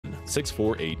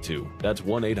1-800-581-6482. That's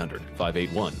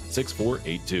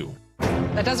 1-800-581-6482.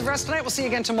 That does it for us tonight. We'll see you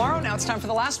again tomorrow. Now it's time for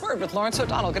The Last Word with Lawrence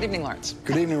O'Donnell. Good evening, Lawrence.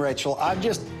 Good evening, Rachel. I'm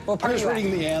just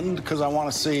reading the end because I want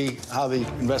to see how the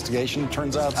investigation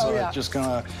turns out. So I'm just going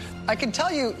to... I can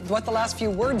tell you what the last few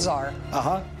words are.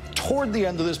 Toward the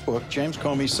end of this book, James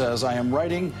Comey says, I am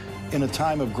writing in a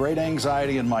time of great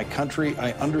anxiety in my country.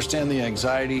 I understand the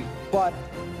anxiety, but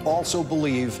also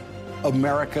believe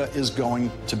America is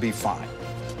going to be fine.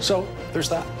 So there's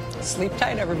that. Sleep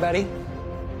tight, everybody.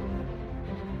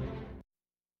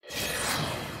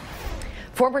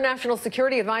 Former National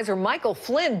Security Advisor Michael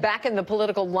Flynn back in the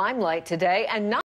political limelight today, and not